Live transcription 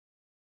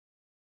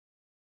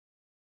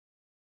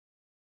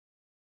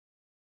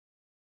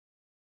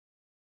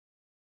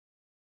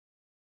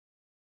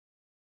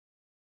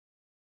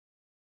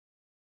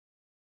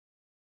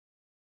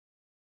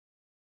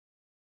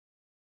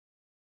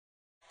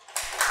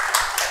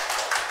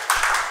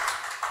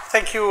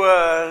Thank you,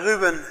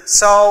 Ruben.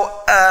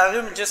 So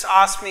Ruben just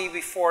asked me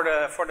before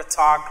the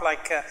talk,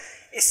 like,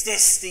 is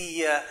this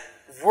the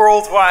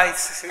worldwide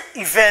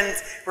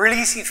event,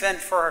 release event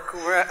for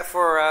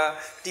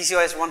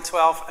DCOS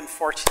 112?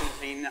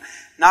 Unfortunately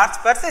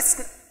not, but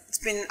it's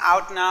been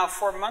out now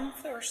for a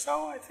month or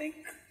so, I think,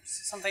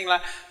 something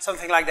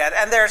like that.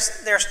 And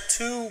there's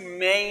two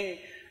main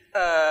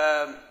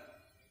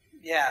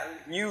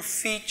new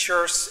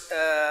features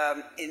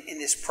in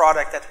this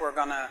product that we're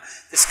gonna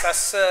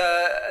discuss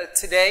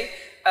today.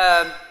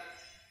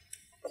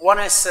 One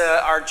is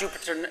our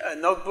Jupyter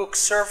Notebook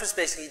service,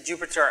 basically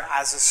Jupyter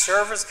as a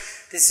service.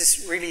 This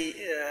is really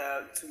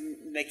to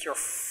make your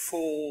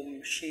full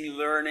machine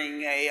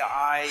learning,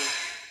 AI,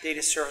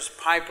 data service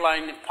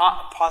pipeline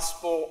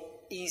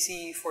possible,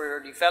 easy for your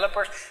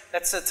developers.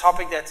 That's a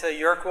topic that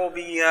Jörg will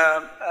be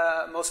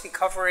mostly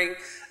covering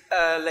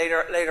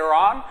later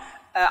on.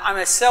 I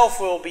myself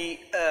will be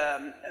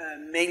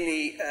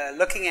mainly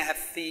looking at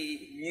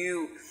the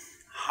new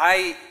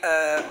high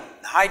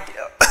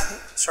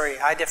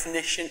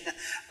definition,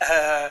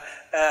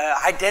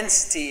 high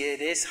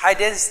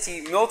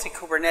density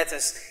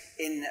multi-Kubernetes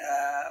in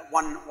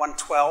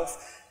 1.12,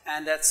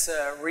 and that's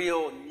a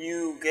real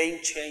new game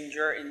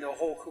changer in the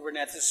whole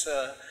Kubernetes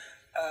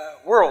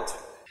world.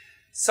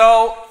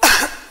 So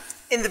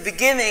in the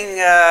beginning,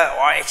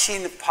 or actually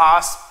in the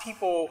past,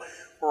 people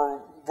were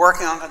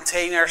working on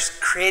containers,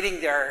 creating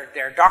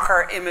their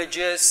Docker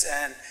images,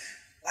 and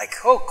like,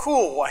 oh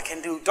cool, I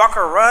can do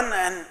Docker run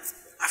and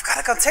I've got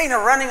a container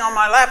running on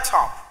my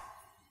laptop.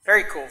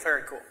 Very cool,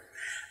 very cool.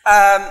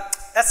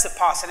 That's the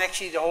past, and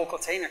actually the whole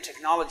container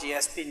technology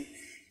has been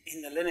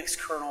in the Linux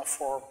kernel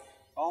for,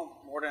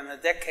 well, more than a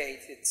decade.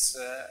 It's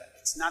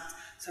not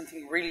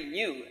something really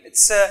new.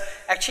 It's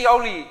actually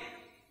only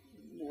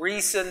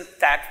recent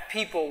that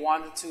people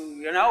wanted to,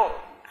 you know,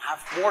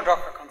 have more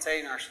Docker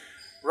containers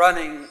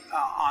running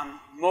on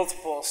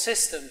multiple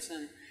systems,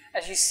 and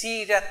as you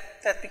see,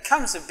 that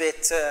becomes a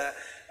bit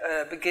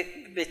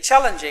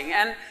challenging.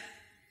 And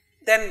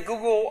then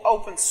Google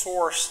open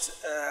sourced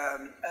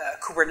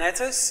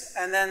Kubernetes,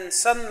 and then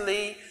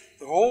suddenly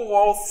the whole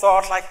world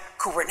thought, like,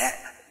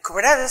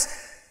 Kubernetes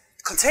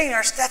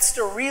containers, that's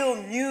the real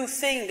new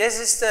thing. This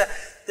is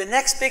the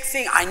next big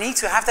thing. I need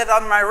to have that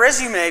on my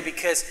resume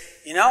because,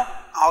 you know,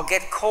 I'll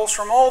get calls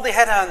from all the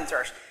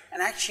headhunters.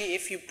 And actually,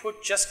 if you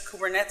put just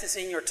Kubernetes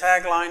in your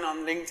tagline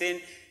on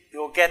LinkedIn,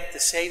 you'll get the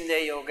same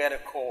day you'll get a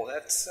call.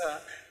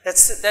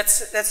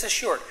 That's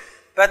assured.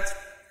 But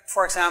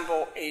for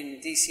example, in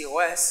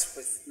DCOS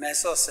with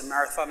Mesos and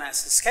Marathon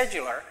as a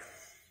scheduler,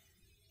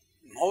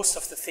 most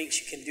of the things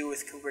you can do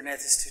with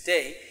Kubernetes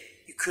today,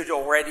 you could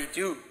already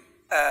do.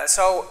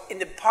 So in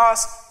the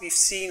past, we've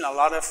seen a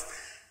lot of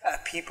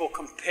people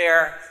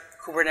compare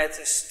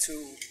Kubernetes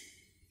to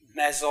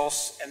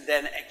Mesos and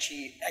then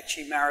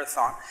actually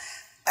Marathon.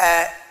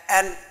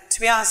 And to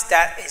be honest,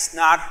 that is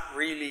not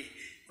really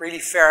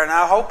fair. And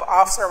I hope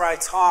after my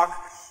talk,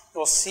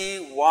 you'll see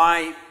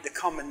why the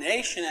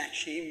combination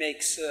actually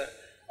makes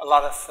a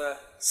lot of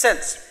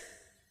sense.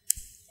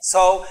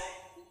 So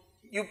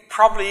you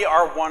probably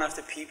are one of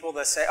the people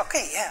that say,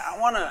 okay, yeah, I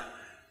want to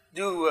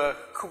do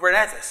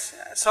Kubernetes.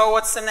 So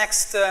what's the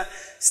next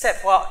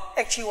step? Well,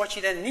 actually what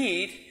you then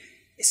need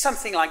is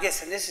something like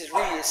this. And this is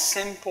really a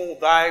simple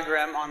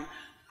diagram on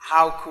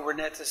how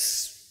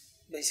Kubernetes,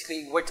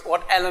 basically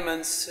what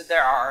elements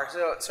there are.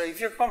 So if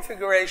your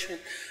configuration,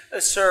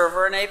 a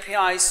server, an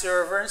API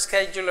server, a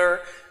scheduler,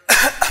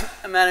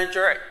 a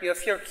manager, you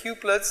have your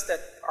kubelets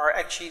that are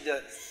actually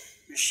the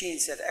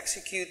machines that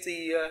execute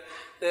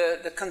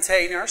the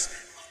containers.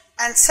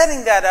 And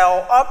setting that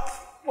all up,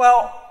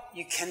 well,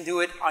 you can do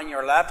it on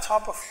your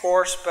laptop, of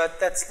course, but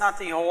that's not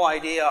the whole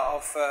idea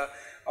of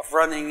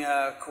running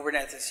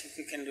Kubernetes.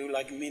 You can do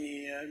like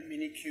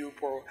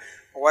Minikube or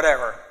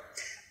whatever.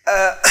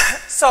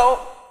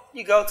 So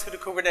you go to the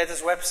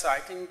Kubernetes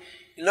website and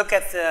you look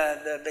at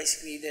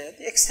basically the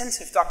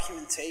extensive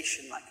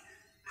documentation, like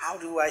how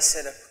do I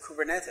set up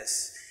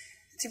Kubernetes?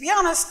 To be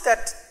honest,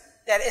 that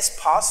is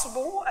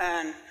possible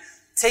and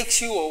takes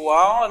you a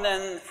while, and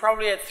then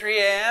probably at 3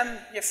 a.m.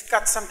 you've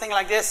got something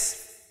like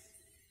this.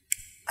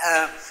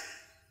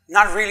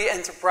 Not really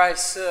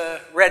enterprise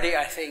ready,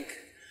 I think.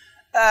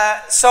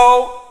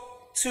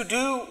 So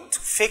to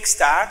fix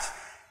that,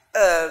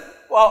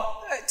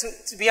 well,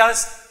 to be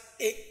honest,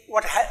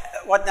 what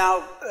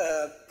now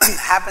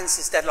happens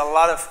is that a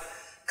lot of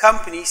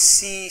companies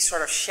see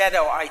sort of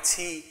shadow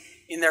IT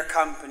in their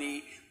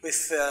company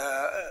with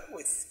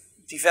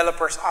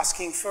developers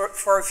asking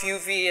for a few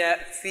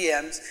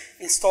VMs,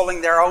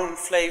 installing their own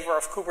flavor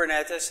of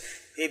Kubernetes,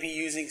 maybe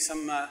using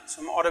some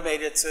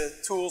automated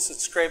tools and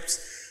scripts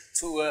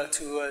to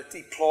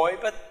deploy.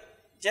 But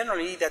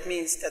generally, that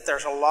means that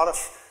there's a lot of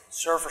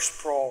server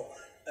sprawl.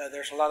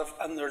 There's a lot of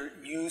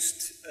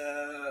underused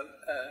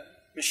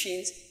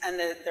machines, and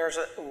there's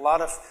a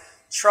lot of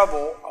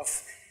trouble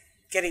of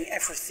getting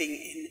everything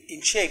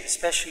in shape,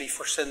 especially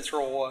for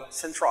central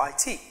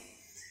IT.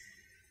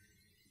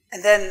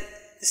 And then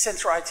the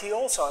central IT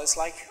also is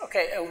like,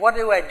 okay, what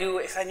do I do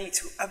if I need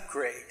to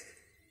upgrade?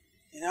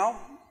 You know,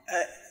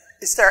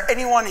 is there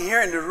anyone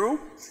here in the room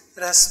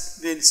that has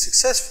been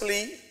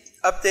successfully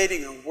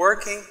updating and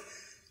working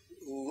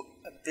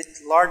a bit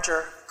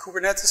larger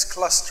Kubernetes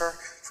cluster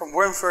from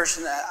one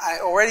version? I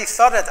already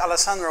thought that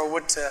Alessandro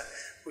would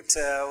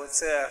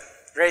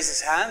raise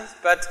his hand,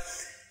 but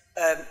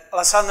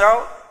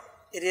Alessandro,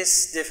 it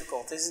is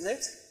difficult, isn't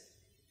it?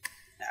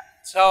 Yeah.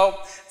 So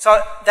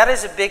that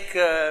is a big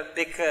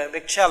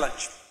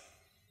challenge.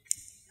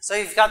 So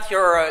you've got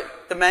your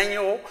the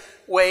manual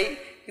way.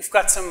 You've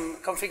got some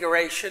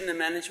configuration and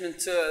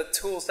management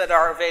tools that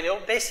are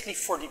available, basically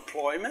for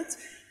deployment,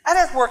 and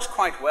it works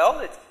quite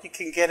well. You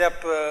can get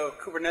up a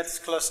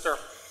Kubernetes cluster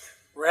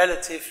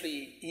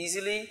relatively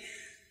easily.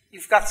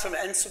 You've got some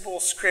Ansible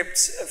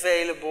scripts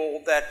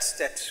available that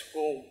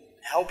will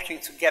help you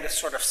to get a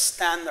sort of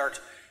standard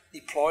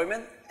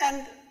deployment.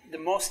 And the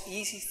most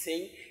easy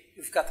thing,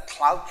 you've got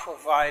cloud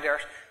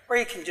providers where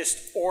you can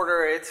just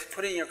order it,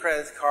 put in your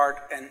credit card,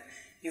 and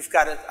you've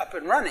got it up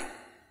and running.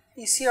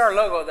 You see our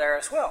logo there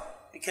as well,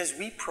 because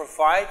we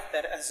provide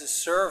that as a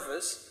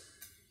service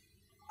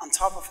on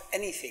top of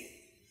anything.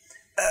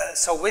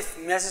 So with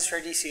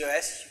Mesosphere DC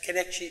OS, you can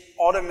actually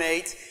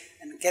automate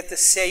and get the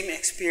same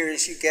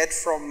experience you get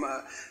from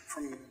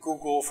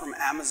Google, from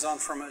Amazon,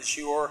 from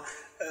Azure,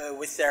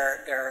 with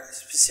their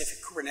specific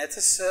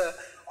Kubernetes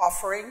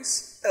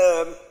offerings,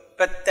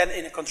 but then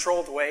in a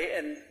controlled way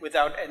and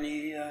without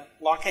any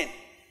lock-in.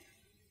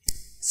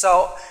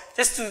 So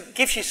just to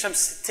give you some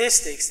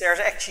statistics, there's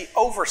actually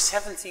over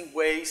 70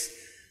 ways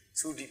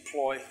to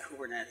deploy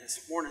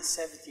Kubernetes, more than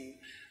 70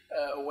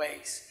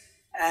 ways.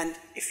 And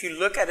if you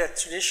look at a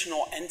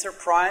traditional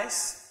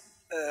enterprise,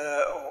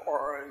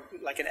 or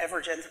like an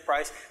average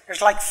enterprise,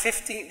 there's like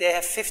 15, they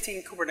have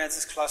 15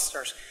 Kubernetes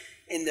clusters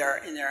in their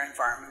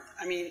environment.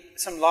 I mean,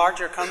 some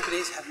larger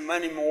companies have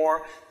many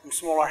more, some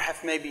smaller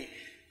have maybe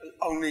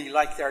only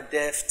like their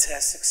dev,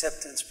 test,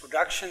 acceptance,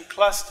 production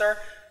cluster,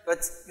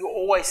 but you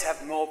always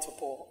have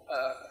multiple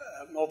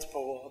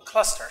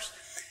clusters.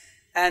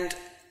 And,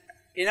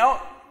 you know,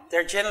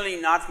 they're generally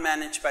not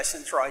managed by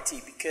central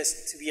IT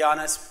because, to be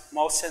honest,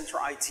 most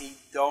central IT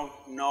don't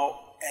know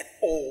at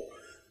all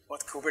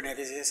what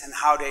Kubernetes is and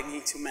how they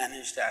need to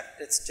manage that.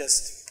 It's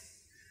just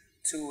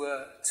too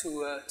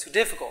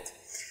difficult.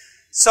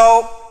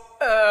 So,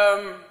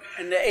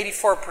 and the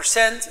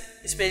 84%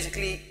 is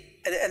basically,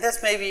 and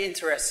that's maybe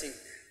interesting,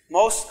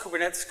 most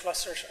Kubernetes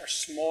clusters are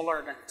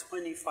smaller than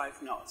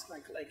 25 nodes,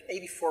 like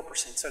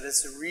 84%. So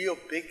that's a real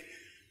big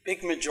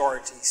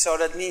majority. So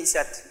that means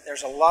that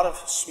there's a lot of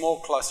small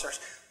clusters,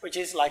 which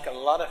is like a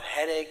lot of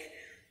headache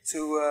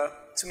to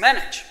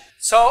manage.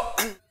 So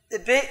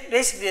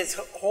basically, this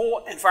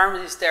whole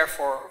environment is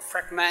therefore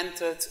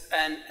fragmented,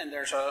 and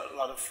there's a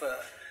lot of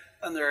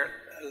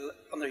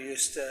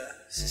underused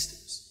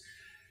systems.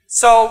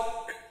 So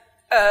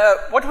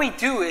what we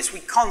do is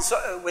we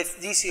console with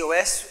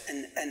DCOS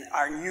and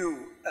our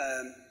new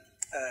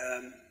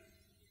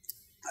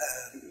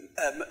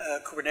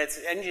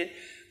Kubernetes engine,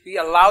 we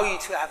allow you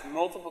to have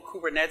multiple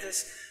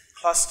Kubernetes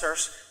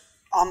clusters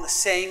on the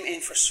same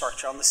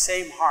infrastructure, on the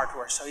same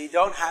hardware. So you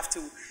don't have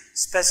to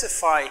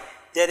specify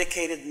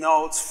dedicated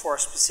nodes for a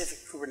specific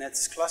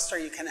Kubernetes cluster.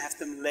 You can have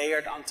them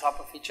layered on top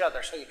of each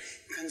other. So you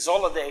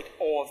consolidate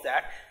all of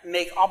that and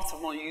make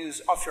optimal use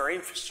of your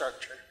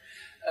infrastructure.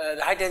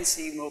 The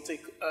high-density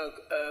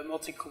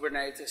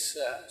multi-Kubernetes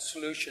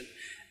solution.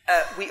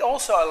 We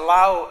also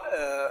allow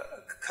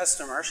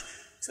customers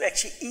to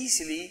actually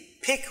easily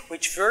pick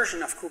which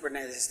version of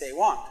Kubernetes they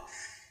want.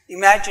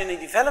 Imagine a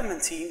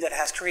development team that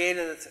has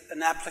created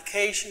an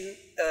application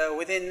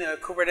within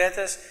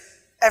Kubernetes,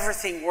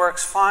 everything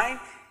works fine,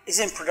 is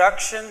in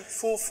production,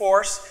 full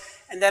force,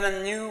 and then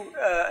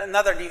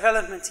another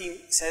development team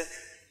says,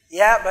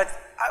 yeah, but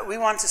we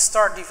want to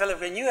start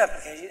developing a new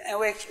application, and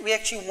we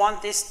actually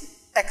want this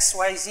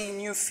XYZ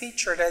new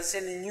feature that's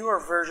in a newer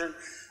version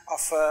of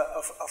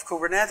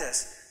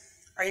Kubernetes.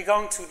 Are you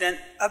going to then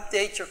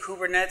update your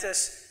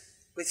Kubernetes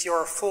with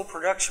your full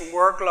production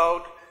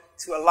workload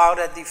to allow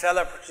that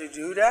developer to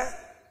do that?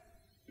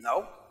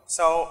 No.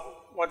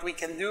 So what we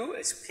can do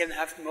is we can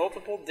have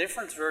multiple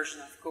different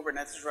versions of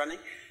Kubernetes running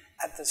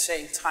at the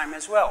same time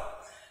as well,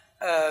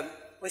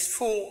 with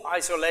full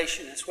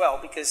isolation as well,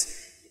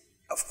 because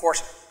of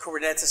course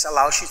Kubernetes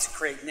allows you to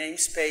create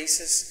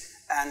namespaces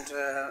and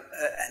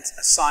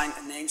assign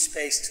a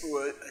namespace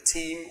to a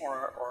team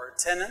or a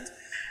tenant.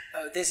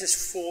 This is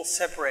full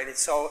separated,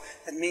 so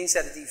that means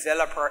that a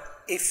developer,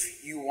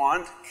 if you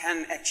want,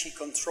 can actually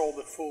control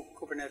the full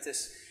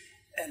Kubernetes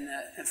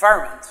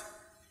environment.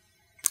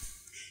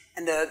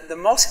 And the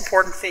most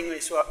important thing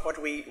is what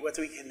we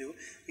can do.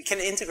 We can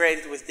integrate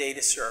it with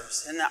data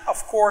service. And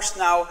of course,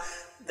 now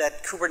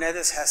that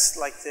Kubernetes has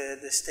like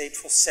the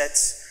stateful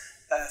sets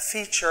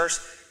features,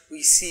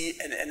 we see,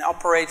 and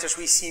operators,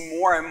 we see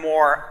more and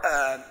more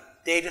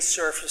data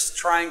service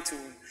trying to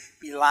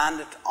be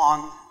landed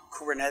on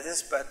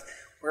Kubernetes, but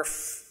we're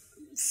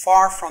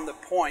far from the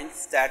point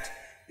that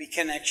we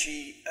can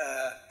actually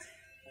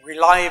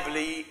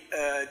reliably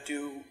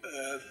do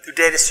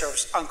data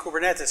service on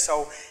Kubernetes.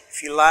 So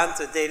if you land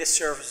the data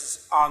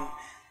services on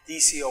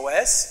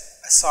DCOS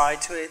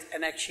aside to it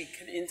and actually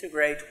can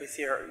integrate with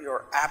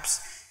your apps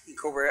in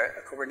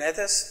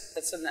Kubernetes.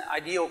 That's an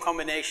ideal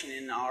combination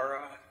in our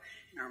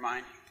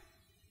mining.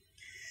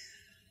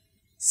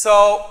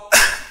 So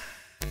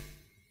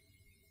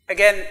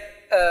again,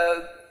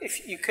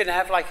 if you can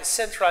have like a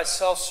centralized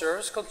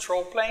self-service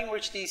control plane,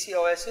 which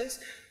DCOS is,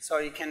 so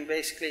you can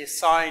basically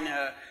assign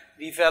a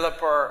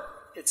developer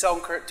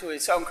to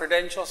its own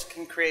credentials,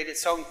 can create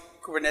its own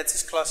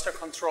Kubernetes cluster,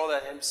 control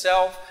that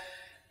himself,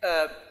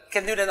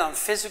 can do that on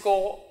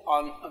physical,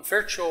 on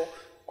virtual,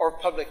 or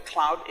public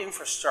cloud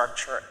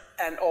infrastructure,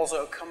 and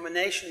also a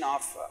combination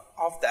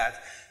of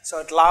that. So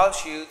it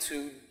allows you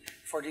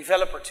for a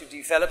developer to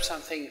develop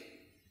something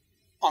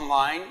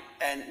online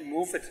and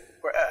move it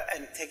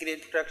and take it in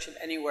production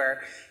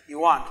anywhere you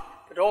want,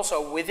 but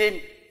also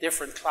within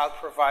different cloud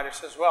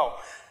providers as well.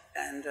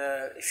 And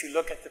if you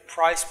look at the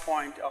price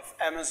point of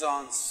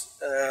Amazon's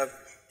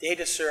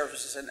data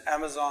services and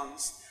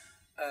Amazon's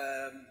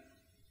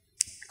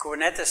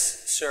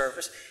Kubernetes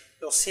service,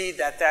 you'll see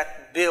that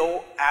that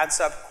bill adds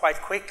up quite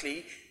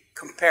quickly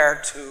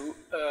compared to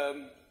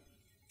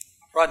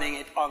running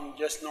it on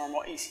just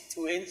normal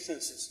EC2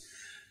 instances.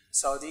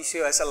 So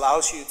DCOS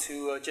allows you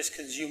to just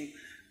consume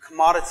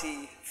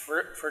commodity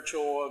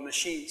virtual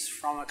machines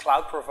from a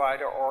cloud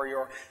provider or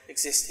your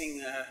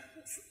existing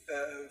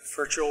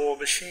virtual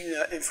machine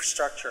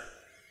infrastructure.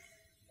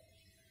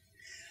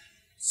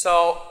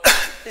 So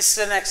this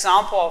is an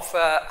example of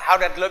how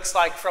that looks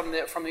like from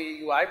the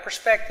UI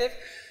perspective.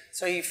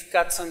 So you've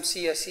got some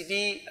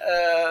CI/CD,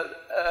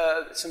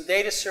 some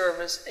data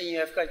service, and you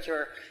have got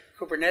your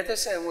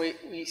Kubernetes, and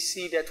we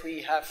see that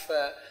we have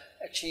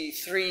actually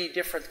 3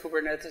 different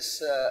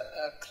Kubernetes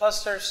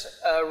clusters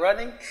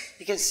running.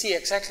 You can see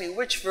exactly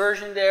which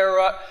version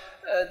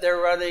they're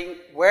running,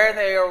 where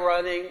they are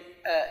running,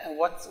 and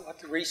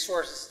what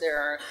resources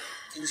they're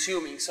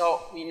consuming.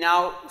 So we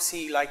now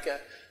see like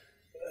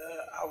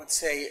I would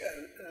say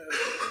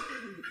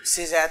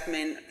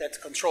sysadmin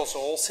that controls the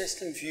whole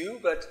system view,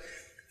 but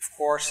of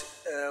course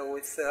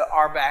with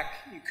RBAC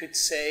you could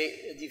say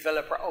a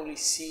developer only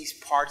sees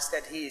parts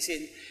that he is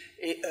in.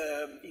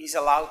 He's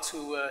allowed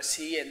to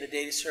see, and the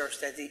data service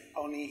that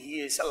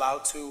he is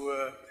allowed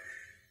to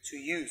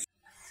use.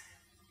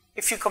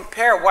 If you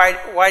compare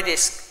why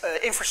this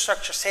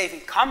infrastructure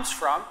saving comes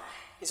from,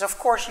 is of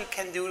course you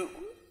can do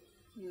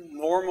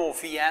normal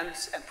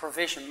VMs and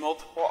provision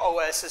multiple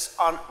OSs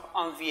on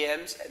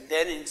VMs and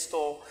then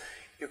install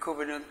your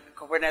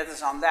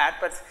Kubernetes on that,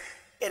 but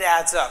it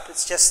adds up. It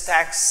just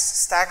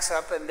stacks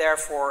up, and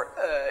therefore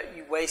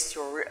you waste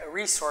your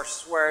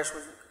resources, whereas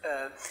with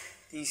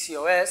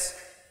DCOS,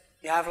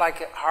 you have like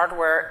a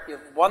hardware, you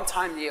have one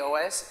time the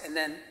OS and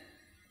then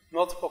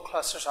multiple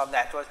clusters on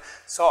that.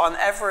 So on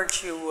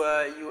average you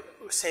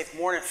save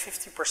more than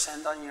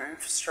 50% on your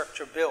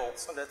infrastructure bill.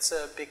 So that's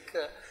a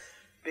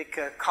big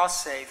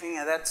cost saving,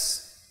 and that's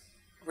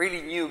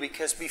really new,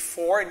 because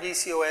before in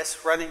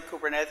DCOS running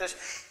Kubernetes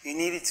you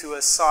needed to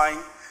assign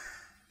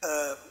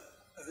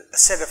a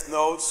set of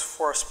nodes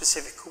for a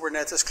specific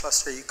Kubernetes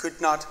cluster. You could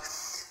not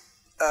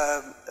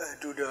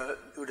do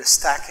the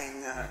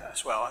stacking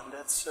as well, and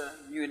that's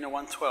new in the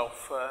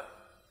 1.12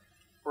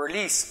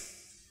 release.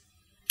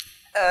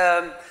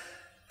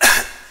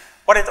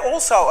 What it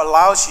also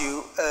allows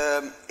you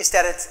is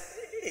that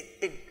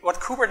what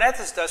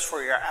Kubernetes does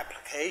for your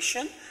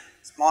application,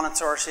 it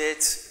monitors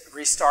it,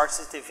 restarts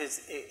it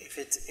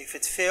if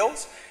it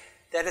fails.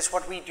 That is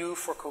what we do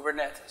for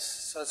Kubernetes.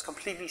 So it's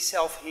completely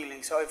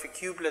self-healing. So if a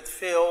kubelet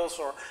fails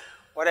or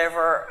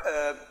whatever,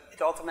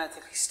 it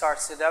automatically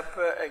starts it up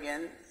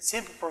again.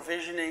 Simple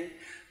provisioning,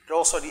 but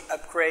also the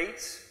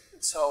upgrades.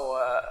 So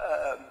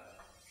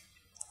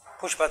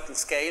push button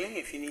scaling.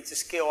 If you need to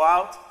scale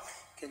out,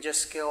 you can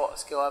just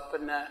scale up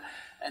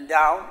and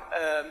down.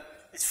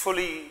 It's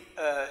fully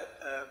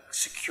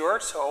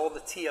secured, so all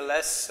the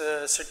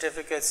TLS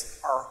certificates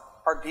are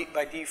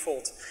by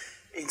default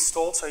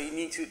installed. So you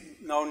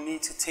no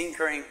need to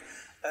tinkering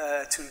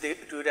to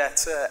do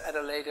that at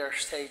a later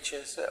stage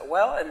as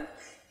well. And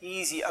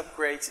easy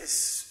upgrades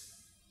is,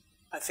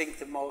 I think,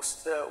 the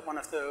most one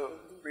of the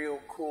real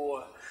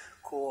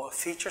cool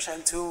features.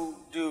 And to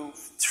do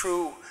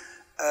true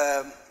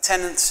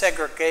tenant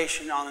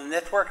segregation on the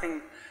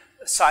networking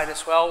side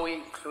as well, we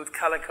include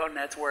Calico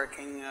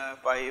networking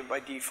by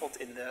default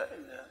in the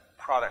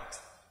product.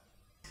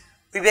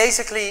 We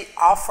basically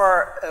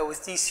offer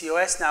with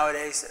DCOS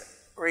nowadays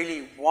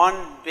really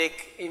one big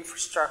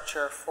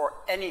infrastructure for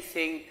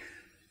anything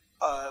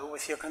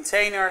with your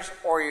containers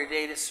or your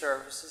data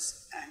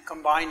services, and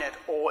combine it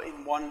all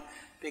in one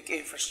big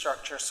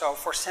infrastructure. So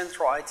for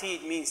central IT,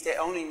 it means they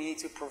only need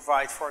to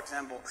provide, for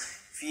example,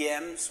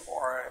 VMs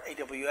or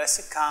AWS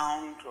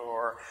account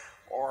or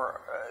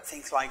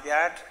things like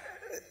that.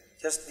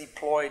 Just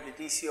deploy the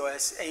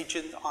DCOS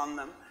agent on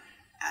them,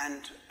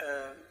 and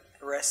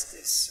the rest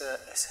is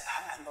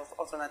handled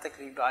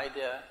automatically by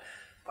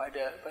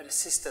the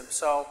system.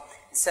 So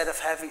instead of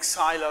having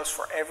silos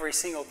for every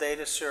single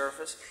data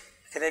service,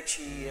 you can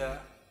actually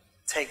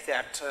take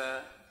that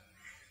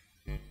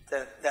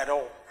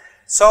all.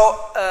 So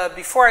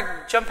before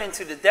I jump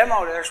into the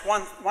demo, there's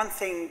one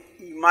thing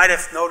you might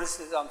have noticed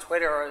it on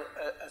Twitter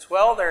as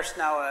well. There's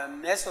now a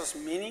Mesos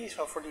Mini,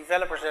 so for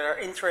developers that are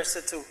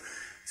interested to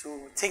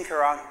tinker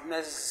around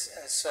Mesos,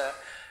 as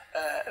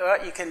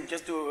you can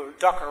just do a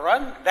Docker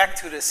run back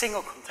to the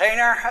single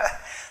container.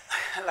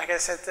 Like I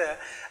said,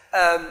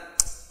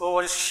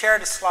 we'll share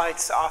the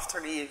slides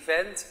after the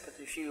event, but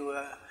if you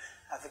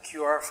have a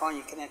QR phone,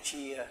 you can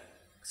actually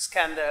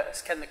scan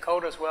the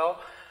code as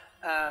well.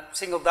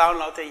 Single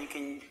download, and you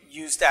can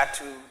use that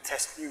to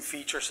test new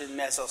features in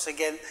Mesos.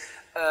 Again,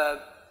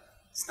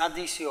 it's not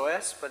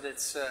DCOS, but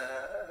it's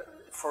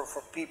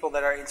for people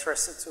that are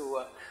interested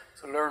to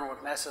learn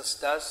what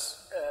Mesos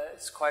does.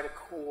 It's quite a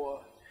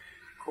cool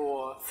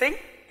thing.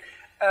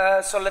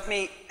 So let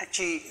me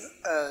actually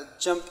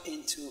jump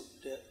into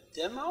the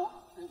demo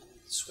and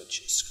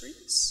switch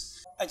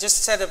screens. I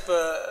just set up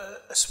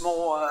a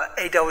small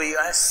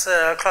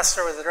AWS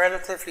cluster with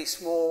relatively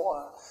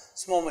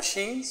small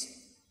machines.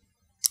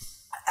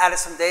 Added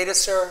some data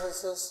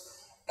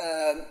services,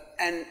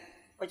 and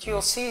what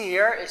you'll see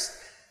here is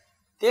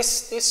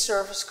this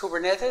service,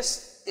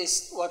 Kubernetes,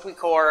 is what we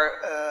call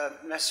our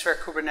Mesosphere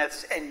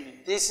Kubernetes Engine.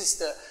 This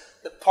is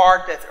the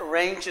part that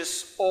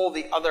arranges all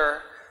the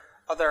other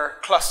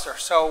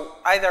clusters. So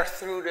either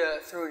through the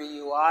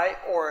UI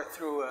or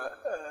through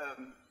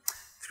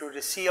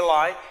the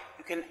CLI,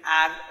 you can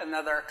add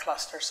another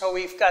cluster. So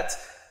we've got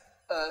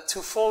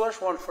two folders,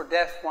 one for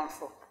dev, one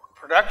for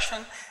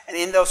production, and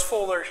in those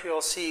folders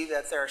you'll see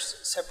that there's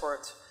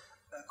separate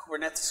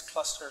Kubernetes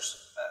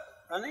clusters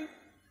running.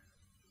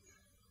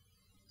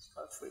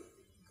 So if we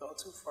go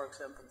to, for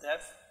example, dev,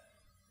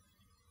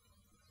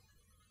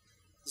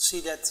 you'll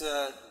see that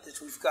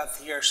we've got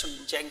here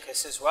some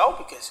Jenkins as well,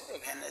 because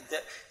again,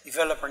 the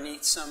developer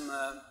needs some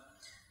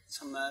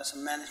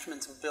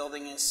management of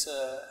building his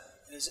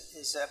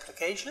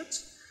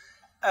applications.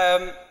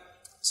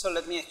 So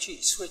let me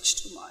actually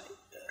switch to my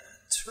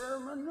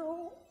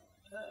terminal.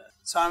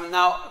 So I'm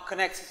now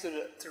connected to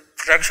the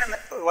production.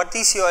 What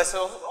DCOS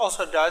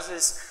also does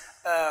is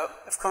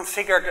I've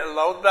configured a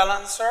load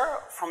balancer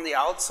from the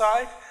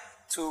outside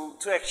to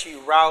actually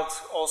route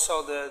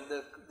also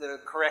the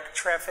correct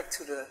traffic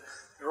to the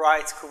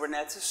right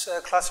Kubernetes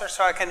cluster.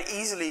 So I can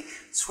easily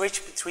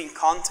switch between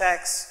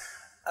contexts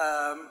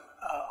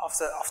of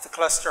the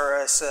cluster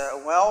as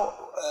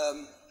well.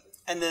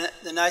 And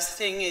the nice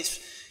thing is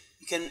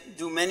you can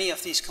do many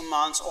of these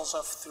commands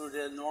also through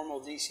the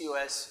normal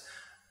DCOS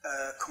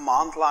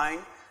command line,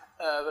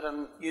 but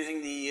I'm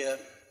using the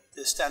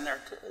standard,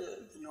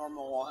 the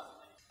normal one.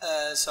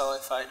 So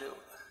if I do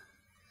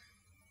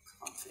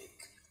config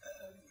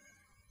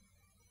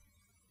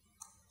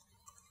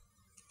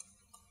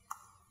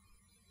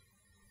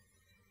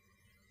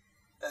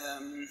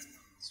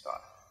so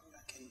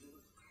I can do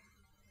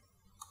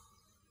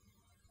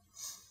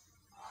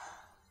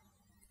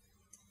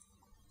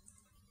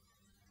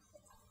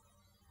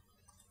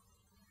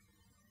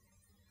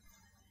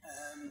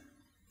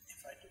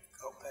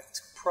back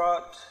to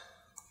prod.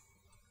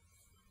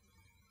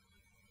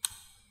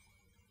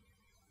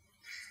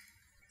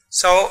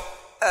 So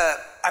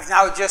I've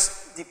now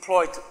just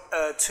deployed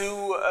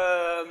two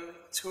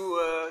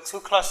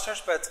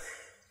clusters, but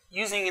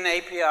using an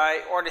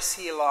API or the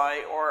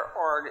CLI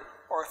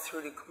or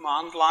through the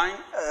command line,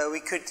 we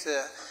could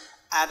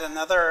add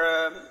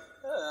another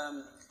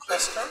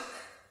cluster.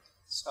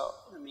 So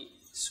let me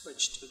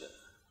switch to the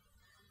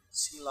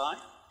CLI.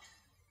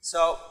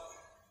 So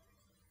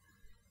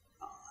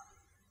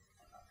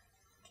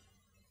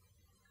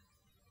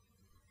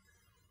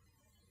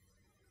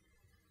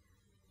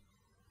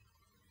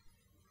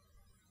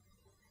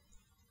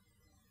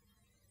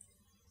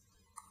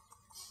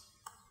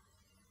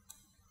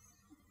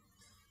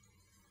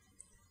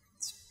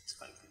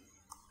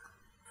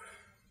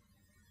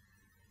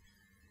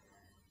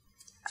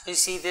you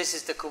see, this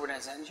is the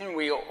Kubernetes engine.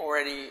 We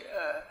already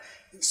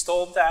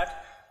installed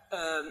that.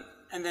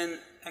 And then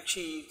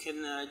actually you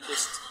can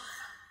just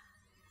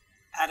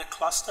add a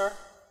cluster.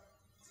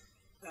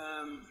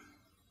 And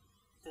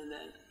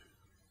then,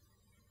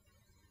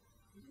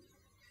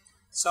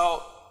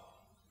 so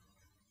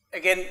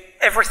again,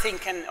 everything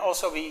can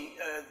also be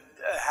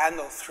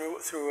handled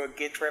through a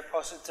Git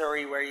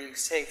repository where you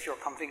save your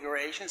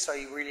configuration. So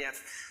you really have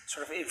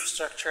sort of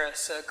infrastructure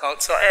as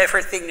code. So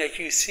everything that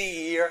you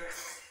see here,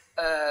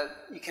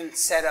 you can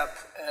set up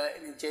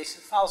in a JSON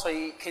file, so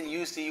you can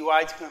use the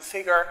UI to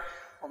configure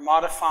or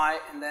modify,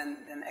 and then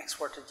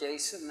export the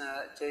JSON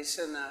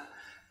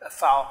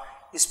file.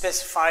 You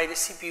specify the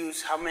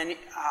CPUs,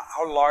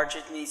 how large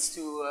it needs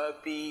to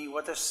be,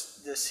 what the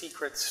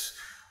secrets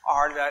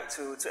are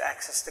to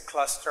access the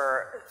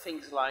cluster,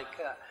 things like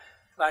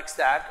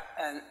that,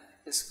 and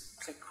just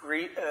click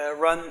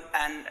run,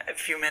 and a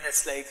few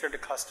minutes later the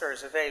cluster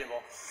is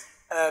available.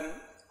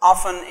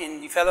 Often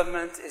in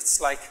development, it's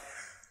like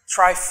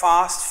try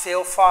fast,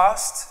 fail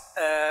fast,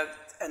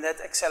 and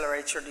that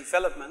accelerates your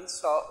development.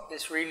 So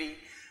this really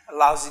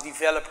allows the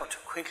developer to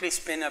quickly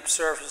spin up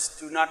services,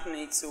 do not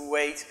need to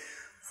wait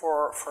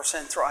for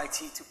central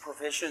IT to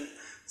provision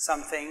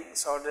something.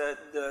 So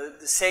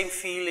the same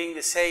feeling,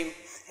 the same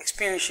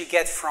experience you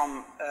get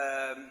from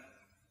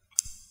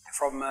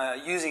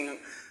using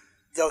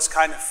those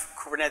kind of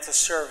Kubernetes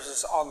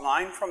services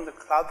online from the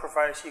cloud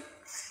providers, you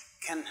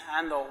can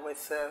handle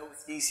with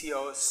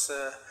DCOs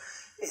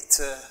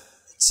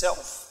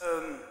itself.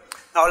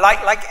 Now,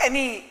 like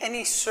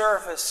any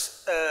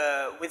service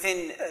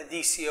within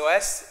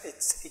DCOS,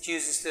 it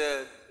uses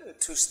the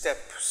two-step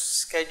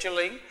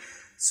scheduling.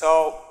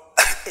 So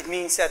it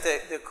means that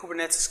the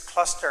Kubernetes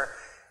cluster,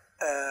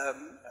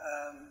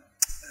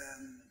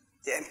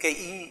 the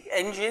MKE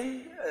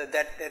engine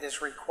that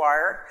is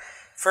required,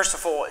 first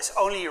of all, is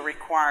only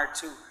required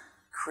to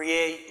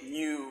create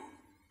new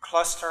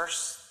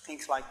clusters,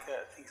 things like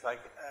that.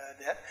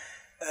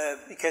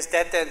 Because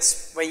that then,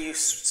 when you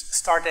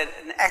start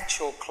an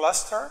actual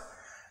cluster,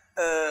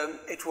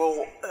 it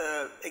will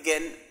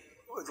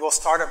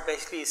start up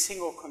basically a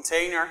single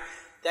container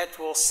that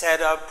will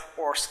set up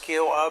or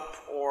scale up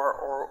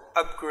or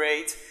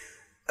upgrade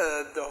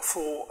the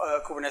full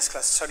Kubernetes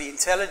cluster. So the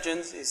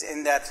intelligence is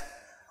in that,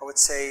 I would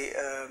say,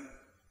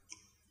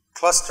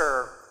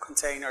 cluster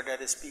container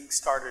that is being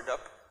started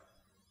up.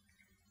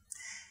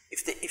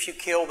 If you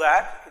kill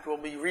that, it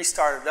will be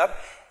restarted up,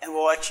 and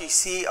we'll actually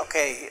see,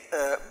 okay,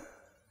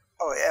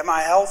 am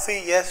I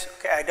healthy? Yes,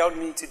 okay, I don't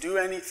need to do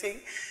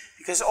anything,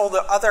 because all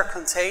the other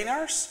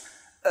containers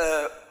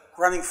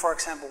running, for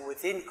example,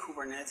 within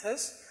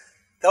Kubernetes,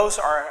 those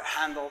are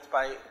handled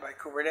by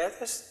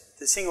Kubernetes.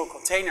 The single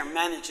container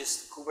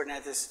manages the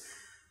Kubernetes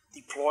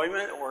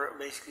deployment, or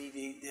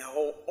basically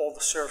all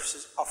the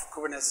services of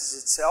Kubernetes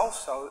itself.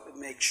 So it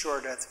makes sure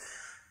that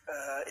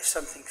if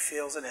something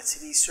fails, an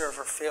etcd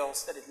server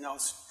fails, that it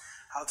knows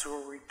how to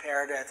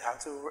repair that, how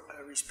to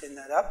respin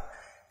that up.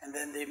 And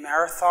then the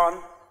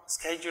Marathon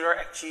scheduler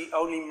actually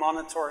only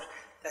monitors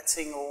that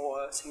single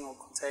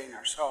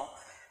container. So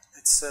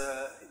it's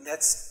in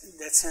that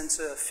sense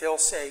a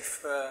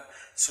fail-safe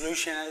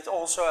solution, and it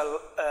also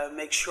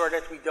makes sure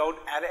that we don't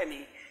add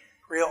any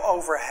real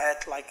overhead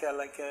like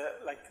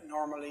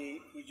normally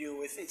you do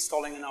with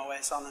installing an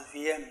OS on a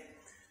VM,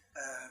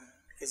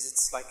 because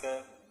it's like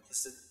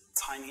just a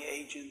tiny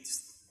agent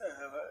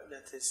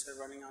that is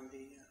running on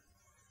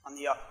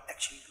the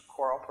actually the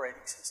core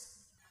operating system.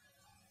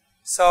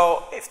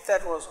 So if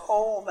that was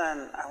all,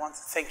 then I want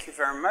to thank you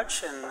very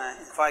much and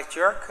invite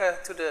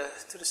Jörg to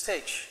the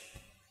stage.